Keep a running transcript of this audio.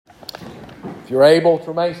you're able to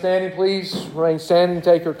remain standing, please remain standing.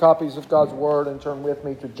 Take your copies of God's Word and turn with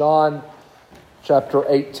me to John chapter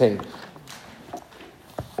 18.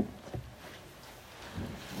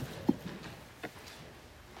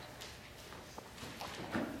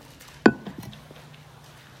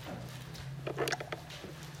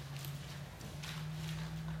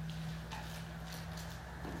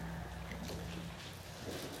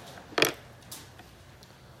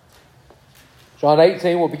 John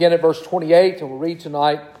 18, we'll begin at verse 28, and we'll read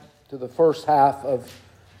tonight to the first half of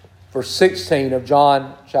verse 16 of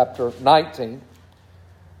John chapter 19.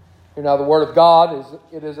 Here now the Word of God,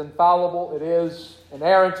 it is infallible, it is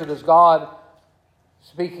inerrant, it is God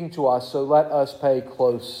speaking to us, so let us pay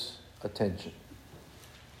close attention.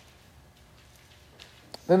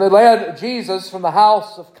 Then they led Jesus from the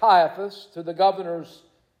house of Caiaphas to the governor's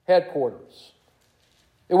headquarters.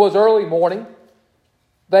 It was early morning.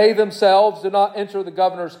 They themselves did not enter the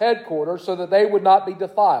governor's headquarters so that they would not be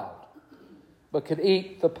defiled, but could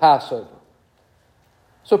eat the Passover.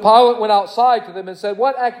 So Pilate went outside to them and said,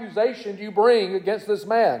 "What accusation do you bring against this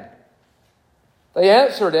man?" They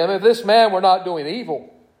answered him, "If this man were not doing evil,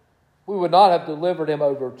 we would not have delivered him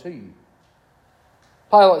over to you."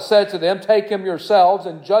 Pilate said to them, "Take him yourselves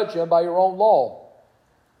and judge him by your own law."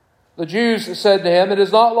 The Jews said to him, "It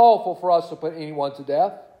is not lawful for us to put anyone to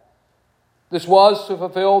death." This was to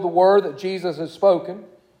fulfill the word that Jesus had spoken,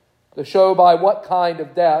 to show by what kind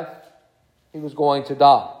of death he was going to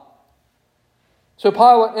die. So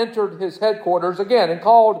Pilate entered his headquarters again and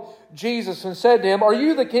called Jesus and said to him, "Are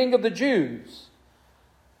you the king of the Jews?"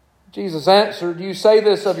 Jesus answered, "Do you say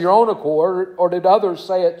this of your own accord, or did others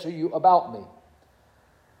say it to you about me?"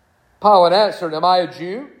 Pilate answered, "Am I a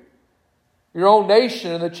Jew? Your own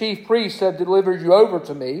nation and the chief priests have delivered you over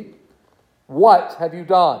to me. What have you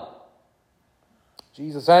done?"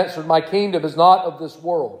 Jesus answered, "My kingdom is not of this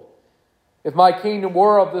world. If my kingdom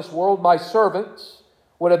were of this world, my servants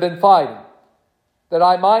would have been fighting, that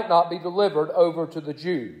I might not be delivered over to the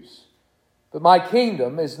Jews. But my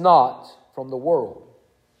kingdom is not from the world."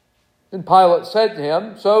 Then Pilate said to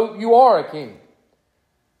him, "So you are a king?"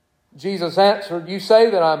 Jesus answered, "You say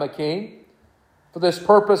that I am a king. For this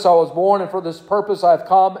purpose I was born, and for this purpose I have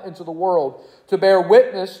come into the world, to bear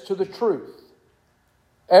witness to the truth.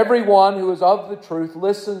 Everyone who is of the truth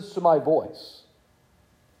listens to my voice."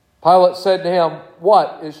 Pilate said to him,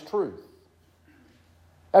 "What is truth?"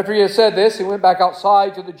 After he had said this, he went back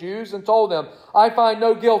outside to the Jews and told them, "I find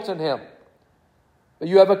no guilt in him. But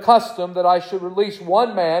you have a custom that I should release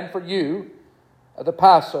one man for you at the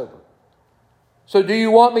Passover. So do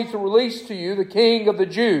you want me to release to you the king of the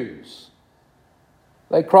Jews?"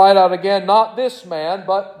 They cried out again, "Not this man,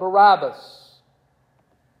 but Barabbas."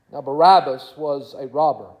 Now Barabbas was a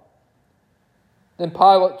robber. Then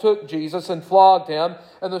Pilate took Jesus and flogged him,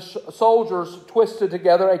 and the soldiers twisted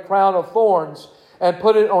together a crown of thorns and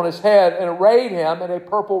put it on his head and arrayed him in a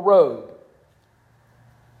purple robe.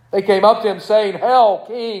 They came up to him saying, "Hail,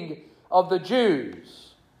 King of the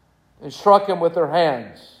Jews!" and struck him with their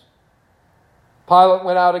hands. Pilate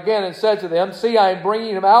went out again and said to them, "See, I am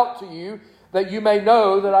bringing him out to you, that you may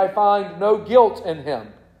know that I find no guilt in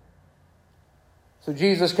him." So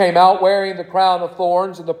Jesus came out wearing the crown of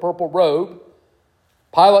thorns and the purple robe.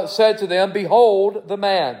 Pilate said to them, "Behold the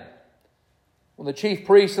man." When the chief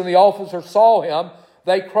priests and the officers saw him,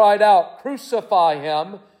 they cried out, "Crucify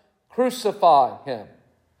him! Crucify him!"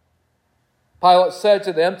 Pilate said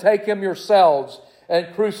to them, "Take him yourselves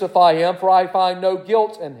and crucify him, for I find no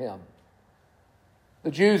guilt in him."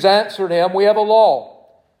 The Jews answered him, "We have a law,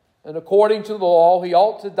 and according to the law he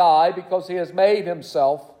ought to die because he has made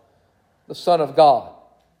himself the Son of God."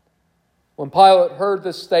 When Pilate heard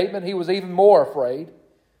this statement, he was even more afraid.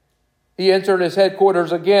 He entered his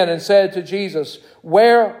headquarters again and said to Jesus,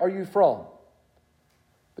 "Where are you from?"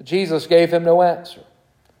 But Jesus gave him no answer.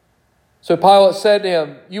 So Pilate said to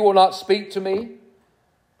him, "You will not speak to me?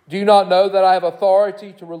 Do you not know that I have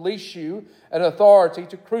authority to release you and authority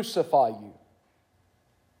to crucify you?"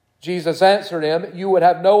 Jesus answered him, "You would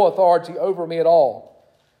have no authority over me at all,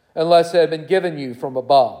 unless it had been given you from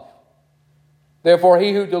above. Therefore,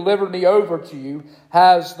 he who delivered me over to you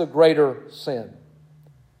has the greater sin."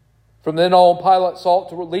 From then on, Pilate sought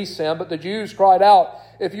to release him, but the Jews cried out,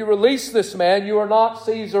 "If you release this man, you are not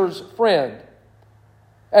Caesar's friend.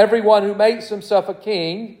 Everyone who makes himself a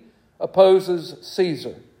king opposes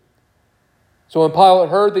Caesar." So when Pilate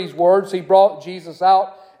heard these words, he brought Jesus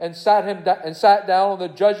out and sat down on the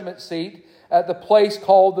judgment seat at the place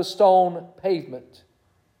called the Stone Pavement,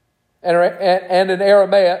 and in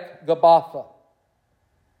Aramaic, Gabbatha.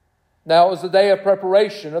 Now it was the day of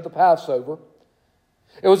preparation of the Passover.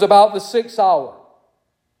 It was about the 6th hour.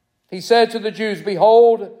 He said to the Jews,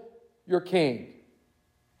 "Behold your king."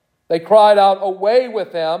 They cried out, away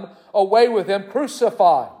with him,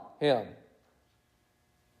 crucify him."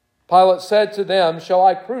 Pilate said to them, "Shall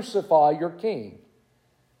I crucify your king?"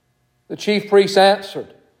 The chief priests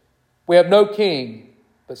answered, "We have no king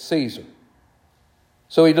but Caesar."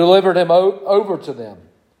 So he delivered him over to them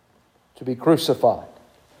to be crucified.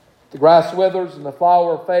 The grass withers and the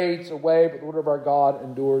flower fades away, but the word of our God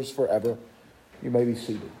endures forever. You may be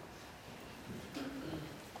seated.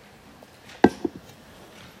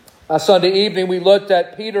 Last Sunday evening, we looked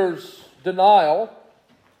at Peter's denial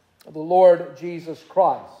of the Lord Jesus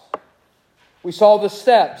Christ. We saw the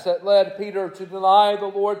steps that led Peter to deny the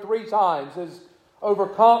Lord 3 times, his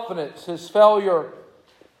overconfidence, his failure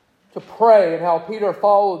to pray, and how Peter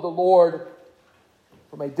followed the Lord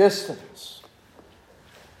from a distance.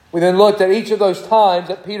 We then looked at each of those times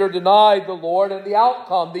that Peter denied the Lord, and the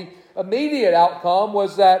outcome, the immediate outcome,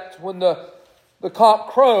 was that when the cock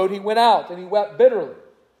crowed, he went out and he wept bitterly.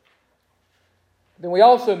 Then we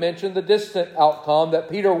also mentioned the distant outcome, that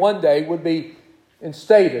Peter one day would be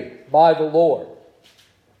instated by the Lord.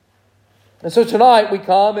 And so tonight we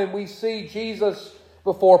come and we see Jesus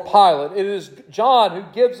before Pilate. It is John who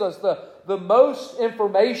gives us the most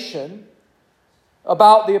information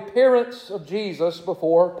about the appearance of Jesus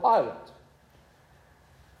before Pilate.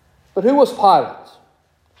 But who was Pilate?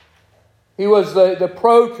 He was the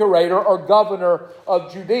procurator or governor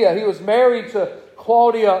of Judea. He was married to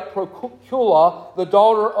Claudia Procula, the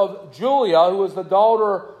daughter of Julia, who was the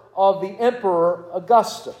daughter of the Emperor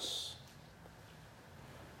Augustus.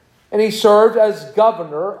 And he served as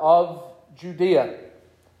governor of Judea.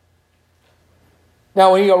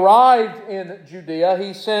 Now, when he arrived in Judea,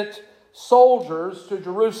 he sent soldiers to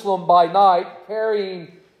Jerusalem by night,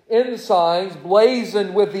 carrying ensigns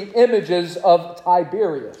blazoned with the images of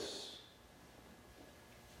Tiberius.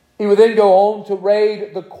 He would then go on to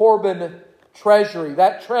raid the Corban treasury,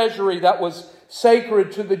 that treasury that was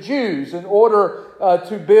sacred to the Jews, in order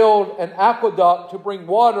to build an aqueduct to bring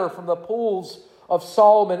water from the pools of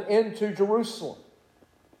Solomon into Jerusalem.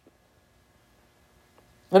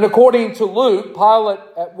 And according to Luke, Pilate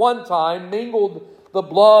at one time mingled the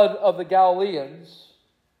blood of the Galileans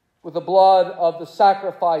with the blood of the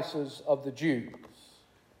sacrifices of the Jews.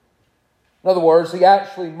 In other words, he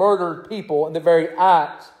actually murdered people in the very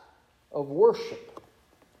act of worship.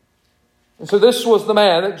 And so this was the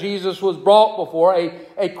man that Jesus was brought before,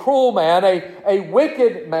 a cruel man, a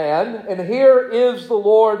wicked man. And here is the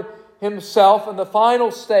Lord himself in the final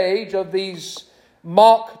stage of these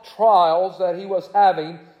mock trials that he was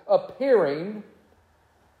having, appearing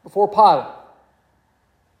before Pilate.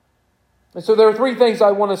 And so there are 3 things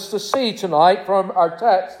I want us to see tonight from our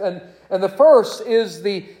text. And the first is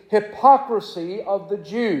the hypocrisy of the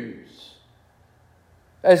Jews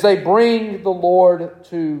as they bring the Lord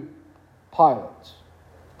to Pilate.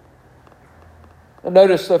 And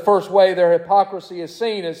notice the first way their hypocrisy is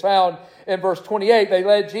seen is found in verse 28. They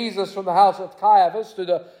led Jesus from the house of Caiaphas to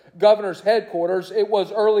the governor's headquarters. It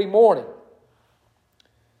was early morning.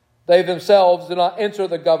 They themselves did not enter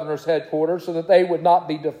the governor's headquarters so that they would not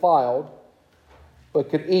be defiled, but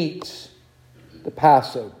could eat the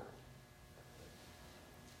Passover.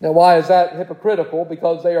 Now, why is that hypocritical?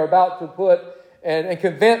 Because they are about to put and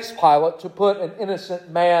convince Pilate to put an innocent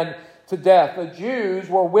man to death. The Jews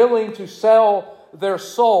were willing to sell their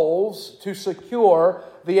souls to secure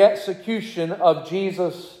the execution of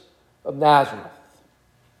Jesus of Nazareth.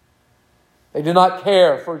 They did not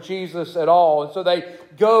care for Jesus at all. And so they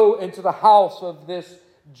go into the house of this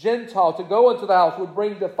Gentile. To go into the house would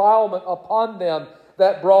bring defilement upon them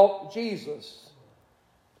that brought Jesus.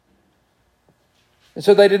 And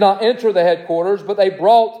so they did not enter the headquarters, but they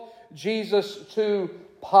brought Jesus to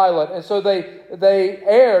Pilate. And so they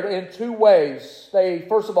erred in 2 ways. They,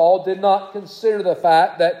 first of all, did not consider the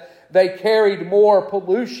fact that they carried more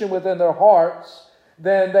pollution within their hearts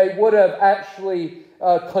than they would have actually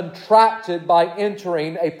contracted by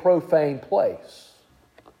entering a profane place.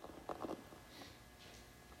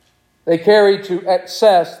 They carried to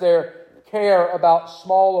excess their care about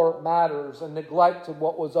smaller matters and neglected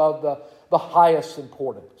what was of the highest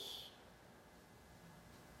importance.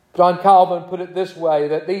 John Calvin put it this way,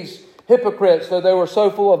 that these hypocrites, though they were so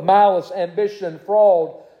full of malice, ambition,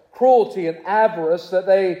 fraud, cruelty, and avarice, that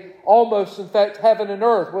they almost infect heaven and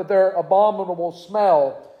earth with their abominable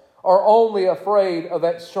smell, are only afraid of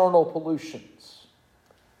external pollutions.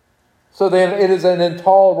 So then it is an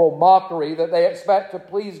intolerable mockery that they expect to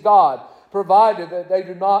please God, provided that they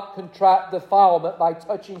do not contract defilement by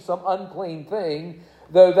touching some unclean thing,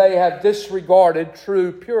 though they have disregarded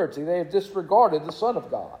true purity. They have disregarded the Son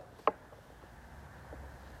of God.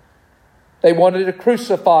 They wanted to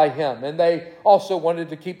crucify him, and they also wanted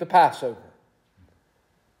to keep the Passover.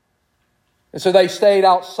 And so they stayed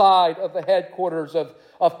outside of the headquarters of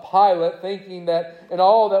Pilate, thinking that in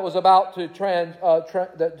all that was about to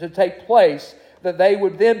take place, that they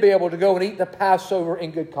would then be able to go and eat the Passover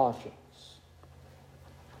in good conscience.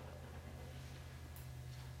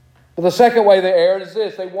 But the second way they erred is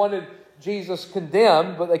this: they wanted Jesus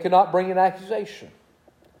condemned, but they could not bring an accusation.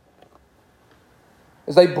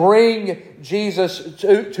 As they bring Jesus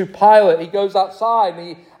to Pilate, he goes outside and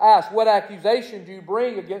he asks, "What accusation do you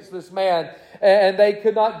bring against this man?" And they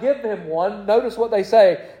could not give him one. Notice what they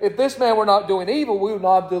say: "If this man were not doing evil, we would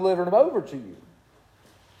not have delivered him over to you."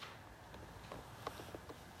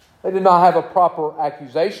 They did not have a proper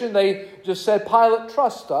accusation. They just said, "Pilate,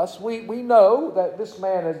 trust us. We know that this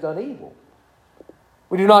man has done evil.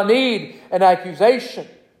 We do not need an accusation.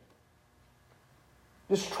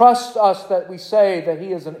 Just trust us that we say that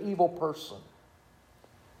he is an evil person."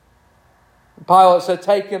 And Pilate said,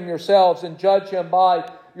 "Take him yourselves and judge him by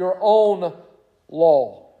your own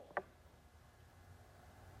law."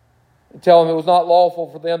 And tell him it was not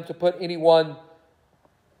lawful for them to put anyone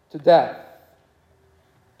to death.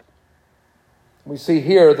 We see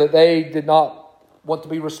here that they did not want to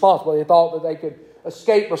be responsible. They thought that they could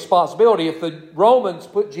escape responsibility. If the Romans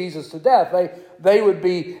put Jesus to death, they would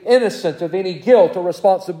be innocent of any guilt or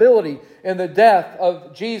responsibility in the death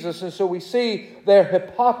of Jesus. And so we see their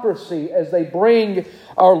hypocrisy as they bring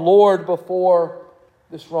our Lord before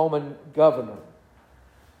this Roman governor.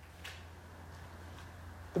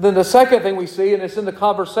 But then the second thing we see, and it's in the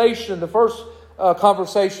conversation, the first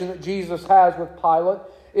conversation that Jesus has with Pilate,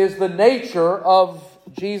 is the nature of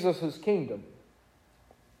Jesus' kingdom.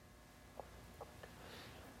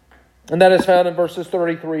 And that is found in verses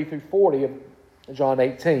 33 through 40 of John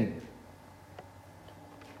 18.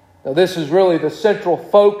 Now this is really the central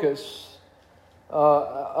focus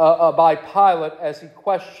by Pilate as he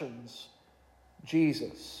questions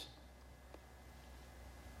Jesus.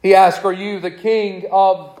 He asks, "Are you the king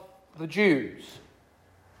of the Jews?"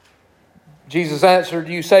 Jesus answered,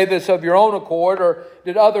 "Do you say this of your own accord, or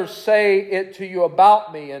did others say it to you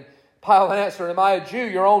about me?" And Pilate answered, "Am I a Jew?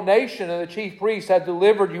 Your own nation and the chief priests have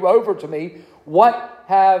delivered you over to me. What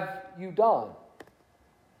have you done?"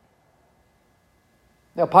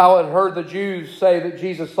 Now Pilate had heard the Jews say that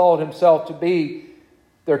Jesus thought himself to be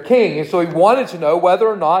their king. And so he wanted to know whether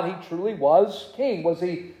or not he truly was king. Was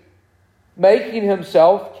he making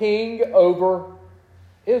himself king over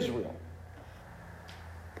Israel?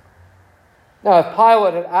 Now, if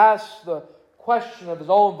Pilate had asked the question of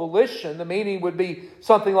his own volition, the meaning would be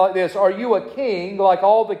something like this: "Are you a king like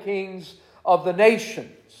all the kings of the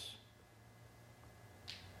nations?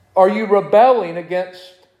 Are you rebelling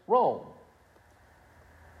against Rome?"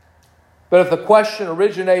 But if the question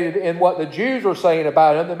originated in what the Jews were saying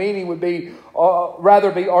about him, the meaning would be,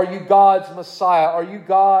 rather be, "Are you God's Messiah? Are you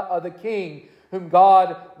God, the king whom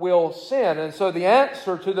God will send?" And so the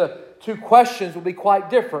answer to the two questions would be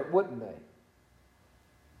quite different, wouldn't they?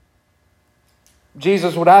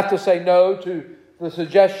 Jesus would have to say no to the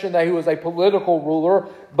suggestion that he was a political ruler,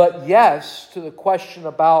 but yes to the question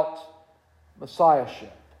about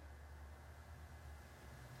messiahship.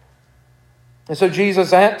 And so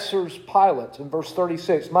Jesus answers Pilate in verse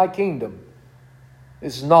 36, "My kingdom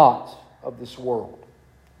is not of this world.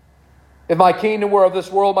 If my kingdom were of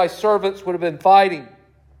this world, my servants would have been fighting,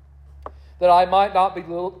 that I might not be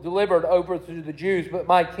delivered over to the Jews, but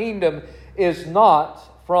my kingdom is not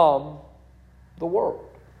from the world."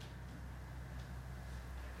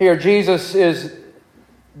 Here, Jesus is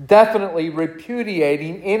definitely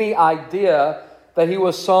repudiating any idea that he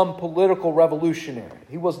was some political revolutionary.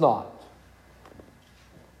 He was not.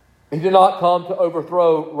 He did not come to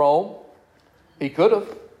overthrow Rome. He could have.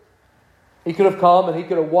 He could have come and he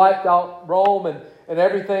could have wiped out Rome and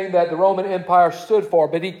everything that the Roman Empire stood for.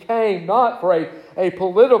 But he came not for a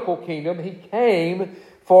political kingdom. He came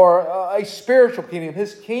for a spiritual kingdom.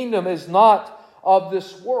 His kingdom is not of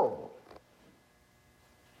this world.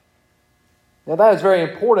 Now that is very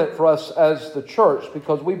important for us as the church,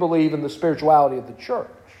 because we believe in the spirituality of the church.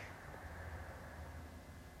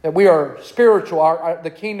 That we are spiritual. The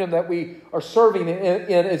kingdom that we are serving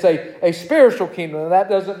in is a spiritual kingdom. And that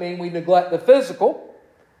doesn't mean we neglect the physical.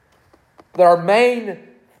 But our main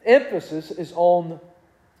emphasis is on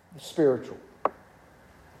the spiritual.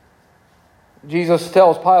 Jesus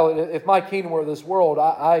tells Pilate, "If my kingdom were this world,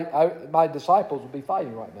 my disciples would be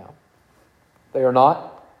fighting right now." They are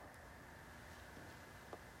not.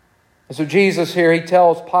 And so Jesus here, he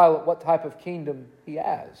tells Pilate what type of kingdom he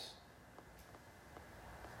has.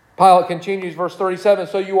 Pilate continues, verse 37,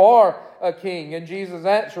 "So you are a king? And Jesus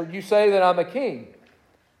answered, you say that I'm a king.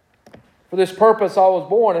 For this purpose I was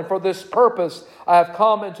born, and for this purpose I have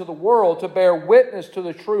come into the world, to bear witness to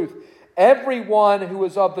the truth. Everyone who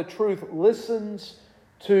is of the truth listens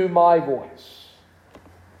to my voice.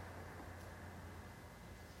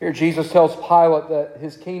 Here Jesus tells Pilate that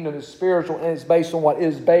his kingdom is spiritual and is based on what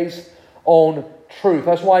is based on truth.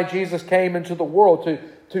 That's why Jesus came into the world,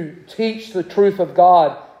 to teach the truth of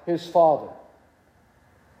God, his Father.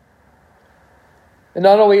 And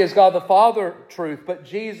not only is God the Father truth, but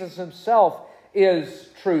Jesus himself is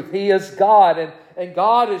truth. He is God, and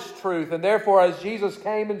God is truth. And therefore, as Jesus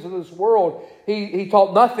came into this world, he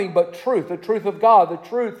taught nothing but truth, the truth of God, the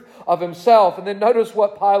truth of himself. And then notice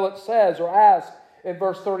what Pilate says or asks in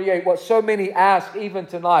verse 38, what so many ask even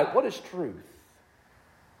tonight. What is truth?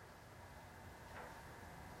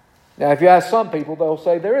 Now, if you ask some people, they'll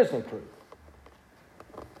say there is no truth.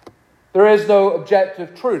 There is no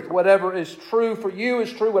objective truth. Whatever is true for you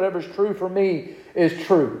is true. Whatever is true for me is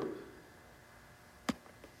true.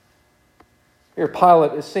 Here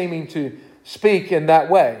Pilate is seeming to speak in that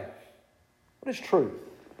way. What is truth?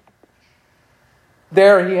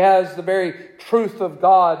 There he has the very truth of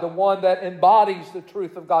God, the one that embodies the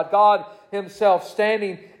truth of God. God himself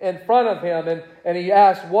standing in front of him, and he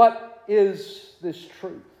asks, what is this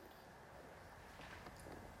truth?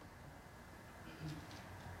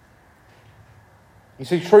 You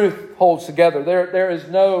see, truth holds together. There is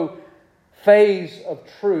no phase of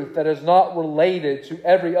truth that is not related to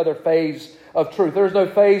every other phase of truth. There is no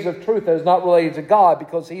phase of truth that is not related to God,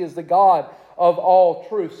 because he is the God of all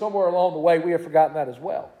truth. Somewhere along the way, we have forgotten that as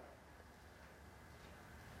well.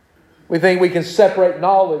 We think we can separate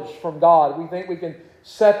knowledge from God. We think we can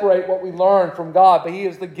separate what we learn from God. But he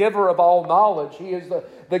is the giver of all knowledge. He is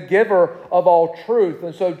the giver of all truth.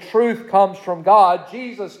 And so truth comes from God.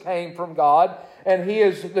 Jesus came from God. And he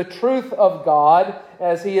is the truth of God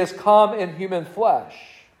as he has come in human flesh.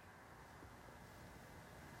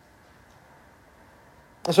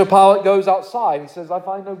 And so Pilate goes outside. He says, I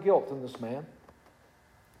find no guilt in this man.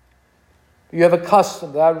 You have a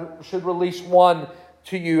custom that I should release one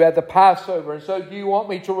to you at the Passover. And so do you want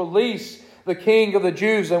me to release the King of the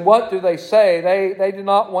Jews? And what do they say? They do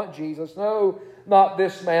not want Jesus. No, not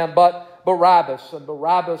this man, but Barabbas. And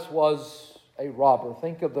Barabbas was a robber.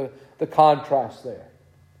 Think of the contrast there.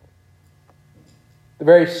 The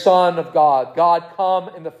very Son of God, God come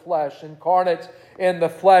in the flesh, incarnate in the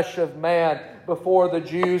flesh of man before the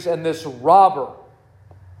Jews, and this robber,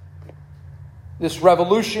 this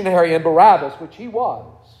revolutionary in Barabbas, which he was.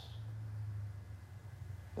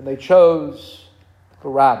 And they chose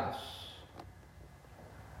Barabbas.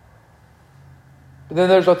 But then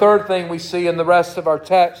there's a third thing we see in the rest of our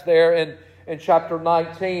text there in chapter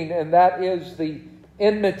 19, and that is the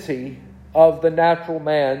enmity of the natural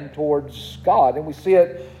man towards God. And we see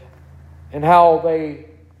it in how they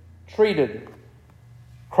treated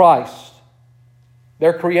Christ,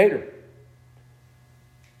 their Creator.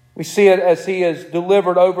 We see it as he is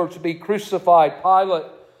delivered over to be crucified. Pilate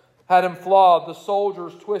had him flogged. The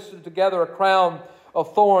soldiers twisted together a crown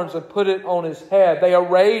of thorns and put it on his head. They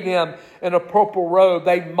arrayed him in a purple robe.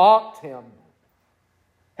 They mocked him.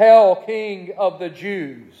 Hail, King of the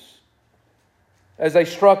Jews, as they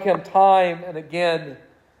struck him time and again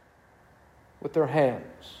with their hands.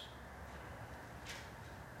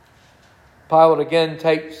 Pilate again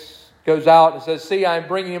goes out and says, see, I am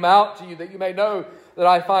bringing him out to you that you may know that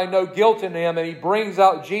I find no guilt in him. And he brings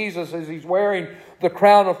out Jesus as he's wearing the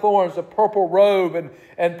crown of thorns, the purple robe.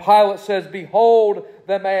 And Pilate says, behold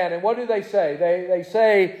the man. And what do they say? They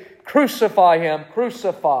say, crucify him,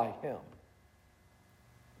 crucify him.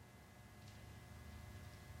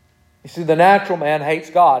 You see, the natural man hates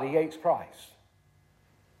God. He hates Christ.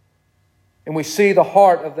 And we see the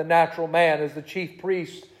heart of the natural man as the chief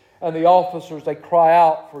priests and the officers, they cry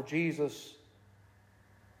out for Jesus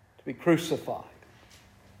to be crucified.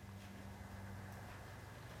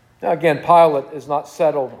 Now again, Pilate is not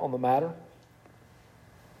settled on the matter.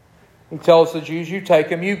 He tells the Jews, you take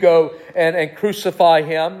him, you go and crucify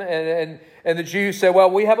him. And the Jews say,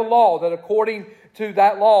 well, we have a law that according to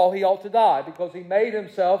that law he ought to die because he made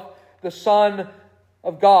himself the Son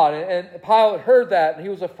of God. And Pilate heard that and he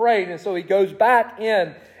was afraid. And so he goes back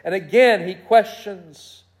in and again he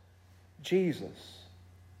questions Jesus.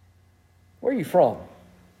 Where are you from?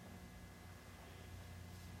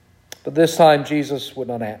 But this time Jesus would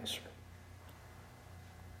not answer.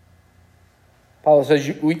 Pilate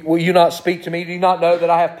says, will you not speak to me? Do you not know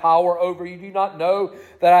that I have power over you? Do you not know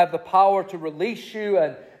that I have the power to release you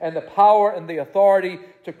and the power and the authority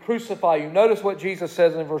to crucify you. Notice what Jesus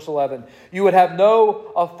says in verse 11. You would have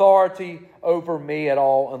no authority over me at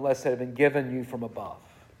all unless it had been given you from above.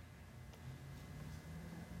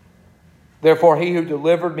 Therefore, he who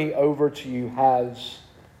delivered me over to you has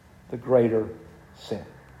the greater sin.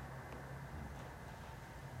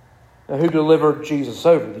 Now, who delivered Jesus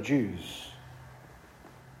over? The Jews.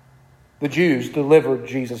 The Jews delivered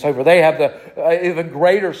Jesus over. They have the even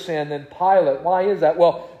greater sin than Pilate. Why is that?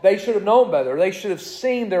 Well, they should have known better. They should have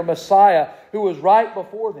seen their Messiah who was right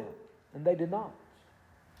before them. And they did not.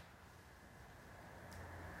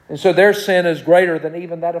 And so their sin is greater than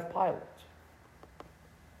even that of Pilate.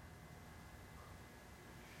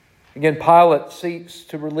 Again, Pilate seeks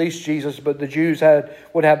to release Jesus, but the Jews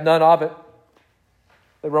would have none of it.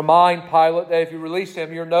 They remind Pilate that if you release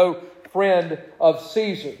him, you're no friend of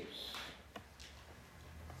Caesar's.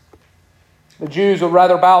 The Jews would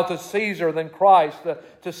rather bow to Caesar than Christ,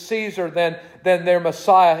 to Caesar than their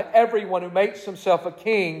Messiah. Everyone who makes himself a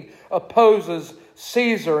king opposes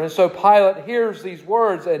Caesar. And so Pilate hears these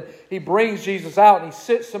words and he brings Jesus out and he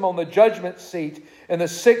sits him on the judgment seat in the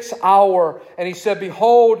 6th hour. And he said,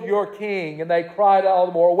 "Behold your king." And they cried all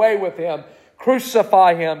the more, "Away with him.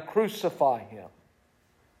 Crucify him, crucify him."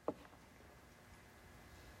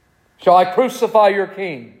 Shall I crucify your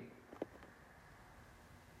king?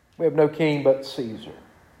 We have no king but Caesar.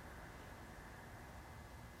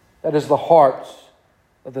 That is the heart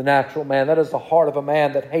of the natural man. That is the heart of a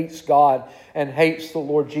man that hates God and hates the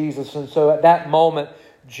Lord Jesus. And so at that moment,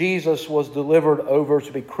 Jesus was delivered over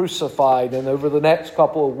to be crucified. And over the next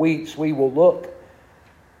couple of weeks, we will look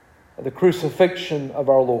at the crucifixion of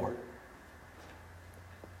our Lord.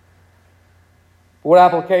 What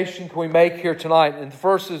application can we make here tonight? And the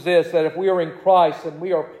first is this, that if we are in Christ and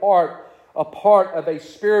we are a part of a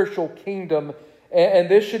spiritual kingdom, and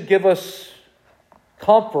this should give us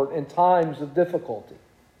comfort in times of difficulty.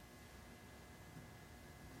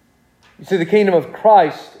 You see, the kingdom of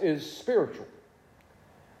Christ is spiritual.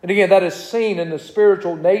 And again, that is seen in the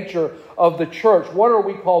spiritual nature of the church. What are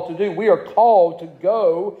we called to do? We are called to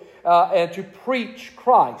go and to preach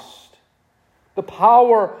Christ. The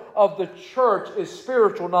power of the church is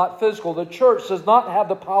spiritual, not physical. The church does not have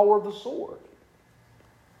the power of the sword.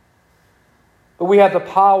 But we have the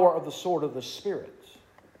power of the sword of the Spirit,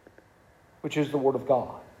 which is the Word of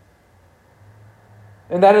God.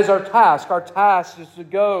 And that is our task. Our task is to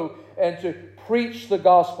go and to preach the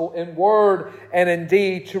gospel in word and in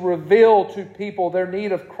deed, to reveal to people their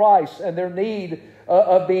need of Christ and their need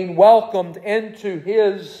of being welcomed into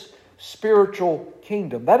His spiritual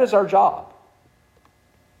kingdom. That is our job.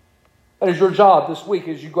 That is your job this week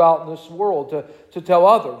as you go out in this world to tell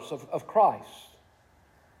others of Christ.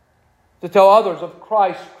 To tell others of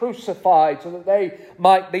Christ crucified so that they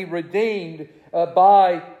might be redeemed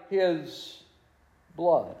by His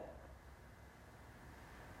blood.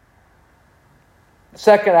 The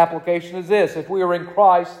second application is this. If we are in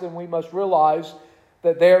Christ, then we must realize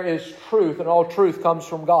that there is truth, and all truth comes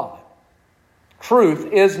from God.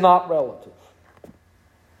 Truth is not relative.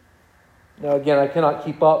 Now again, I cannot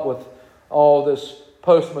keep up with all this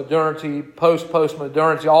postmodernity,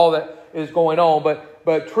 post-postmodernity, all that is going on,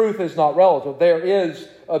 but truth is not relative. There is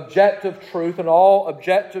objective truth, and all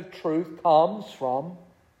objective truth comes from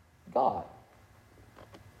God.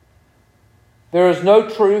 There is no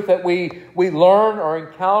truth that we learn or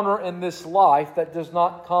encounter in this life that does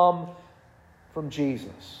not come from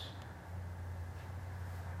Jesus.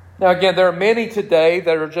 Now again, there are many today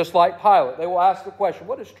that are just like Pilate. They will ask the question,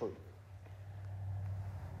 what is truth?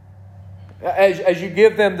 As you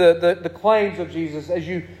give them the claims of Jesus, as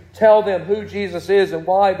you tell them who Jesus is and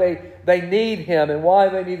why they need Him and why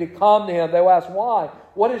they need to come to Him, they will ask, why?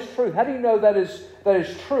 What is truth? How do you know that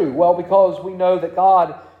is true? Well, because we know that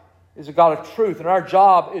God is a God of truth, and our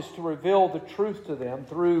job is to reveal the truth to them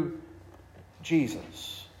through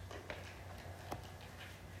Jesus.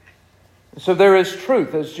 So there is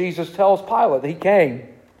truth, as Jesus tells Pilate. He came.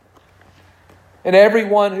 And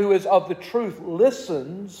everyone who is of the truth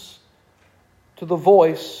listens to the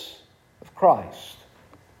voice of Christ.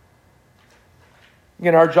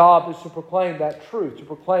 Again, our job is to proclaim that truth, to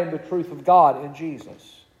proclaim the truth of God in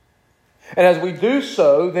Jesus. And as we do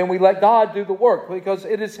so, then we let God do the work, because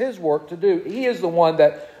it is His work to do. He is the one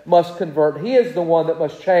that must convert. He is the one that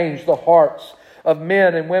must change the hearts of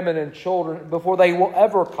men and women and children before they will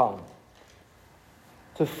ever come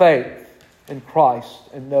to faith in Christ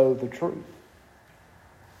and know the truth.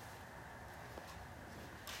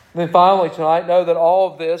 And then finally tonight, know that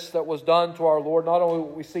all of this that was done to our Lord, not only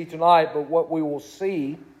what we see tonight, but what we will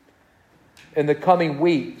see in the coming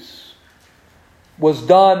weeks, was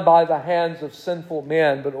done by the hands of sinful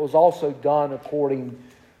men, but it was also done according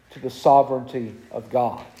to the sovereignty of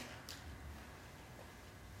God.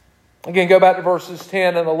 Again, go back to verses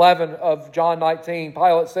 10 and 11 of John 19.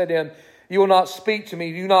 Pilate said to him, "You will not speak to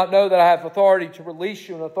me. Do you not know that I have authority to release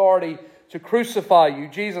you and authority to crucify you?"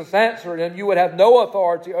 Jesus answered him, "You would have no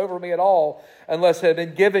authority over me at all unless it had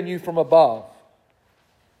been given you from above.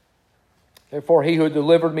 Therefore, he who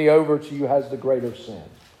delivered me over to you has the greater sin."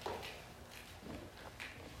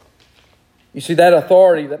 You see, that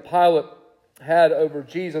authority that Pilate had over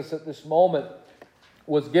Jesus at this moment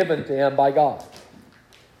was given to him by God.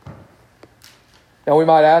 Now we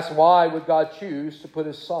might ask, why would God choose to put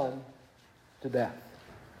His Son to death?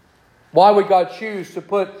 Why would God choose to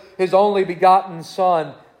put His only begotten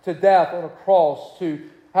Son to death on a cross, to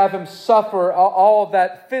have Him suffer all of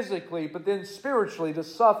that physically, but then spiritually to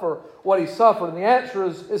suffer what He suffered? And the answer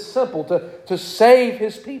is simple, to save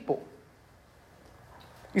His people.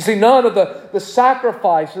 You see, none of the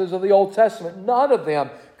sacrifices of the Old Testament, none of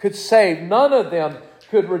them could save, none of them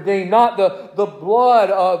could redeem. Not the blood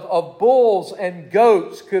of bulls and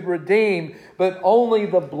goats could redeem, but only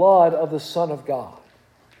the blood of the Son of God.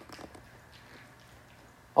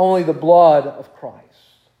 Only the blood of Christ.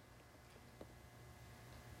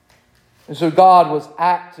 And so God was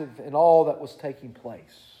active in all that was taking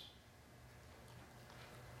place.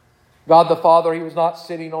 God the Father, He was not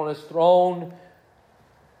sitting on His throne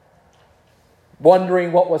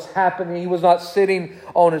wondering what was happening. He was not sitting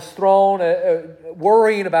on His throne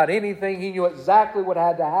worrying about anything. He knew exactly what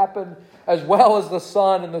had to happen, as well as the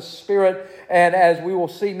Son and the Spirit. And as we will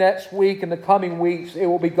see next week and the coming weeks, it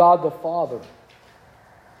will be God the Father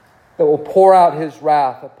that will pour out His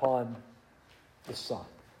wrath upon the Son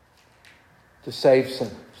to save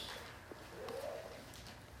sinners.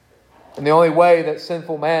 And the only way that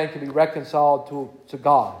sinful man can be reconciled to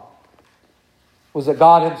God was that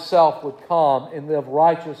God Himself would come and live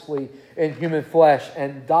righteously in human flesh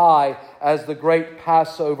and die as the great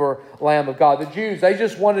Passover Lamb of God. The Jews, they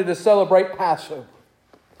just wanted to celebrate Passover.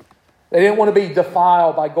 They didn't want to be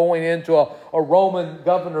defiled by going into a Roman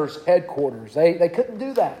governor's headquarters. They couldn't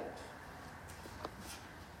do that.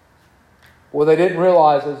 What they didn't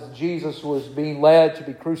realize as Jesus was being led to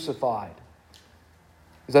be crucified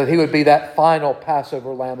is that He would be that final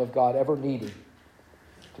Passover Lamb of God ever needed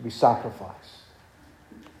to be sacrificed.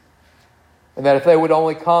 And that if they would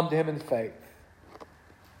only come to Him in faith,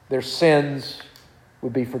 their sins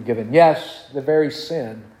would be forgiven. Yes, the very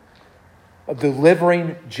sin of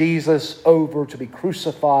delivering Jesus over to be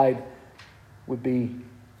crucified would be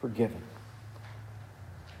forgiven.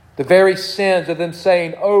 The very sins of them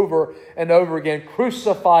saying over and over again,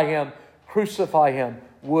 crucify Him,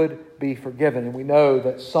 would be forgiven. And we know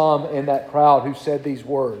that some in that crowd who said these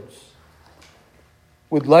words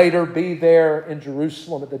would later be there in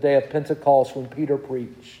Jerusalem at the day of Pentecost when Peter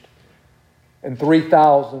preached. And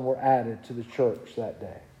 3,000 were added to the church that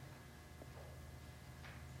day.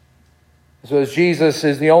 So as Jesus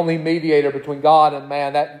is the only mediator between God and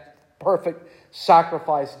man, that perfect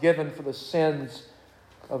sacrifice given for the sins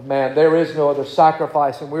of man, there is no other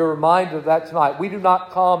sacrifice. And we're reminded of that tonight. We do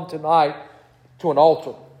not come tonight to an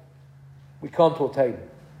altar. We come to a table.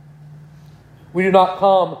 We do not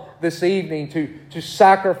come this evening to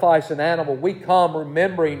sacrifice an animal. We come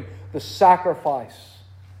remembering the sacrifice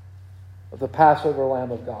of the Passover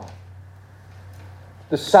Lamb of God.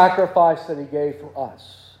 The sacrifice that He gave for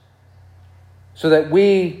us so that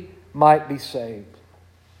we might be saved.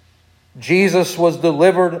 Jesus was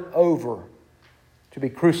delivered over to be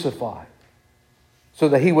crucified so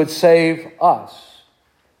that He would save us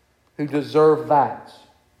who deserve that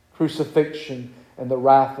crucifixion and the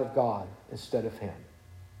wrath of God instead of Him.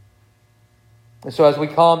 And so as we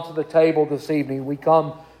come to the table this evening, we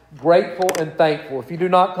come grateful and thankful. If you do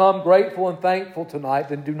not come grateful and thankful tonight,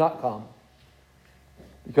 then do not come,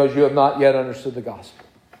 because you have not yet understood the gospel.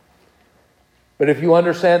 But if you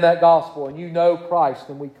understand that gospel and you know Christ,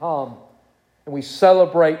 then we come and we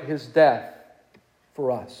celebrate His death for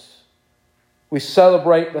us. We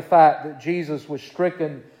celebrate the fact that Jesus was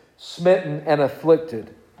stricken, smitten, and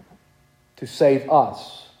afflicted to save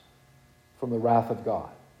us from the wrath of God.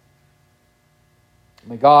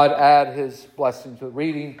 May God add His blessing to the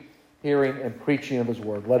reading, hearing, and preaching of His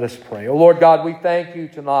word. Let us pray. O Lord God, we thank You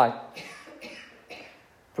tonight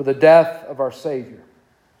for the death of our Savior.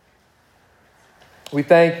 We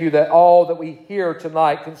thank You that all that we hear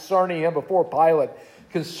tonight concerning Him before Pilate,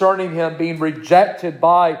 concerning Him being rejected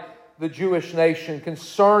by the Jewish nation,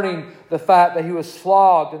 concerning the fact that He was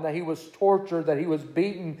flogged and that He was tortured, that He was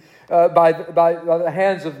beaten by the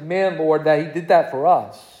hands of men, Lord, that He did that for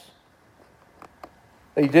us.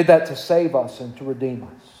 That He did that to save us and to redeem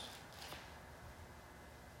us.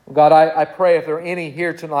 God, I pray if there are any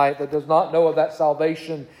here tonight that does not know of that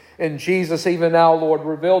salvation in Jesus, even now, Lord,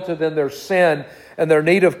 reveal to them their sin and their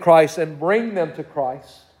need of Christ and bring them to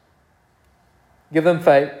Christ. Give them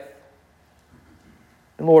faith.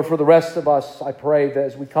 And Lord, for the rest of us, I pray that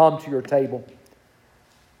as we come to your table,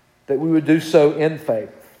 that we would do so in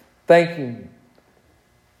faith, thanking you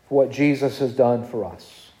for what Jesus has done for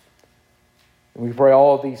us. And we pray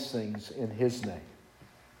all of these things in His name.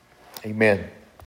 Amen.